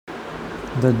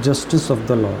The justice of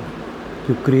the Lord.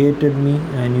 You created me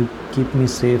and you keep me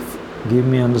safe. Give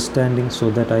me understanding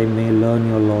so that I may learn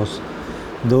your laws.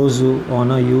 Those who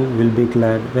honor you will be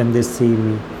glad when they see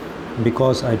me.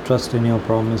 Because I trust in your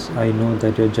promise, I know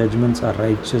that your judgments are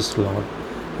righteous, Lord,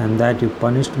 and that you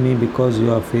punished me because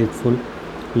you are faithful.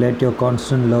 Let your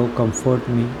constant love comfort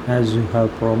me as you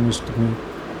have promised me,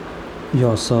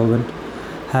 your servant.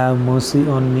 Have mercy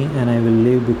on me, and I will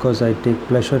live because I take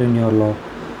pleasure in your law.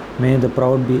 May the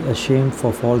proud be ashamed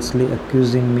for falsely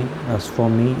accusing me. As for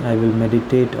me, I will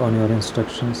meditate on your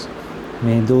instructions.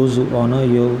 May those who honor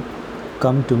you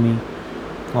come to me,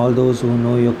 all those who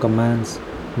know your commands.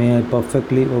 May I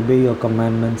perfectly obey your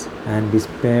commandments and be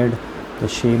spared the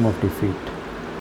shame of defeat.